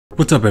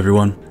What's up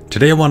everyone?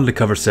 Today I wanted to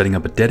cover setting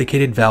up a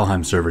dedicated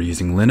Valheim server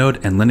using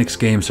Linode and Linux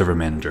Game Server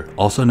Manager,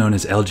 also known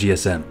as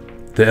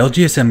LGSM. The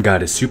LGSM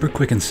guide is super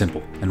quick and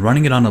simple, and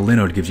running it on a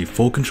Linode gives you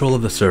full control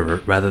of the server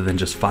rather than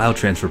just file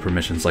transfer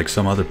permissions like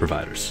some other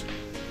providers.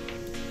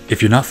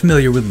 If you're not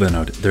familiar with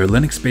Linode, they're a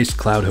Linux-based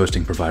cloud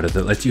hosting provider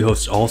that lets you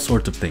host all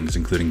sorts of things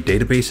including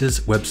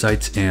databases,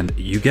 websites, and,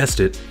 you guessed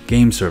it,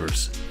 game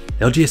servers.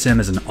 LGSM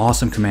is an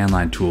awesome command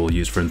line tool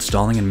used for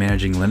installing and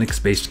managing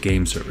Linux-based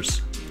game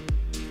servers.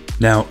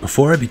 Now,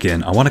 before I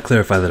begin, I want to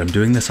clarify that I'm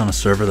doing this on a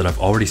server that I've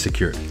already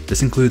secured.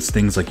 This includes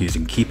things like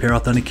using key pair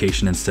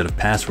authentication instead of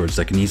passwords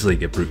that can easily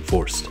get brute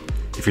forced.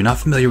 If you're not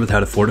familiar with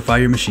how to fortify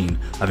your machine,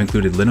 I've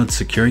included Linode's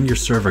Securing Your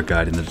Server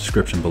guide in the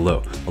description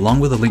below, along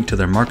with a link to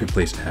their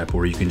marketplace app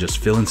where you can just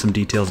fill in some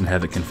details and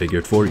have it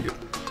configured for you.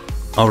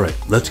 Alright,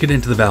 let's get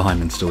into the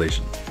Valheim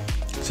installation.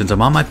 Since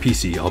I'm on my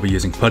PC, I'll be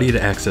using PuTTY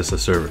to access the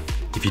server.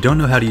 If you don't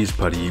know how to use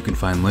PuTTY, you can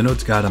find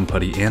Linode's guide on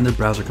PuTTY and their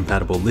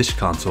browser-compatible Lish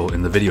console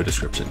in the video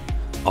description.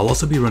 I'll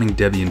also be running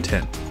Debian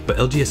 10, but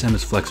LGSM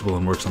is flexible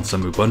and works on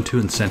some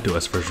Ubuntu and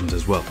CentOS versions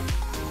as well.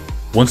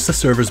 Once the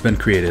server's been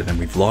created and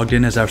we've logged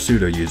in as our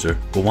sudo user,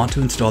 we'll want to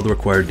install the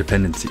required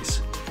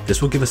dependencies.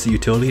 This will give us the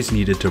utilities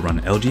needed to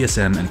run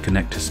LGSM and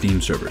connect to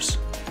Steam servers.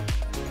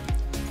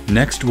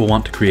 Next, we'll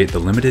want to create the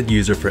limited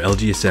user for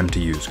LGSM to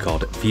use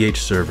called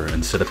VHServer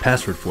and set a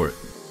password for it.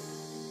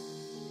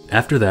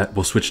 After that,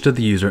 we'll switch to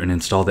the user and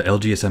install the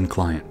LGSM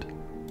client.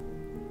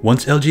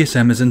 Once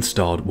LGSM is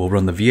installed, we'll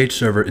run the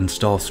VHServer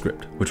install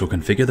script, which will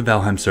configure the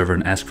Valheim server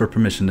and ask for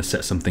permission to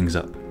set some things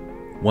up.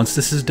 Once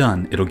this is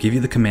done, it'll give you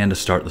the command to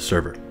start the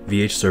server,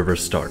 VHServer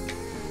start.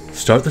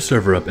 Start the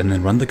server up and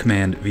then run the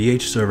command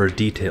VHServer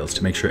details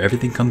to make sure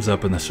everything comes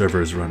up when the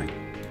server is running.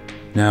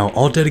 Now,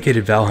 all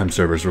dedicated Valheim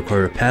servers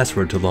require a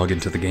password to log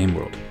into the game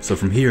world, so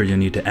from here you'll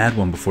need to add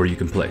one before you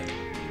can play.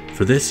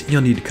 For this,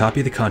 you'll need to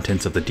copy the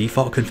contents of the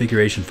default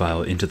configuration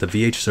file into the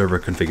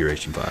VHServer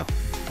configuration file.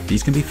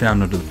 These can be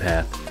found under the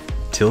path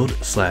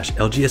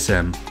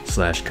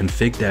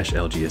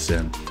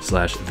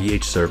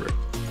 ~/lgsm/config-lgsm/VHServer.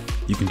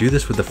 You can do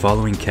this with the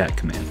following cat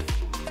command.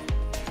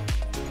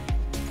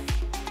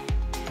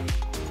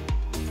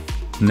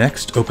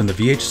 Next, open the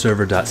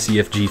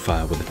vhserver.cfg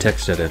file with a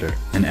text editor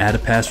and add a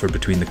password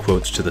between the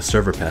quotes to the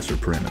server password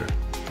parameter.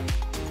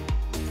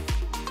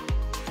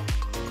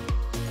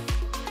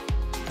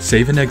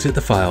 Save and exit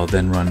the file,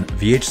 then run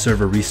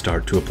VHServer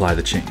restart to apply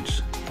the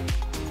change.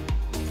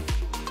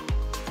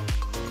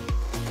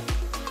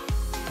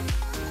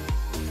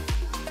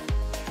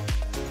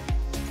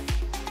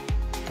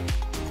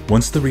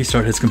 Once the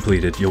restart has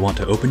completed, you'll want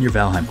to open your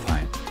Valheim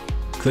client.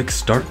 Click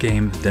Start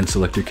Game, then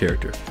select your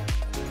character.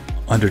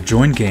 Under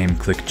Join Game,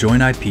 click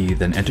Join IP,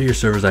 then enter your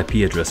server's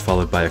IP address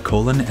followed by a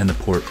colon and the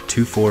port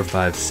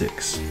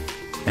 2456.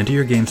 Enter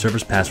your game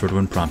server's password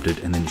when prompted,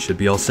 and then you should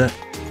be all set.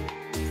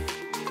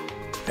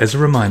 As a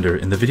reminder,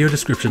 in the video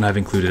description I've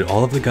included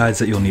all of the guides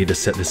that you'll need to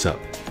set this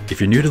up.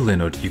 If you're new to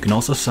Linode, you can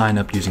also sign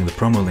up using the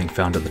promo link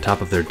found at the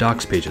top of their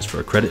docs pages for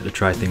a credit to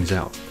try things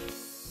out.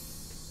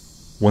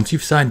 Once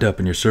you've signed up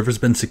and your server's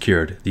been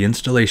secured, the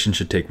installation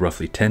should take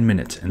roughly 10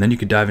 minutes, and then you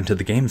can dive into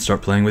the game and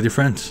start playing with your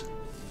friends.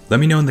 Let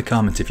me know in the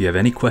comments if you have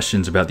any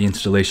questions about the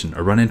installation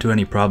or run into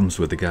any problems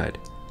with the guide.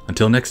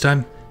 Until next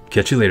time,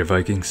 catch you later,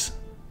 Vikings.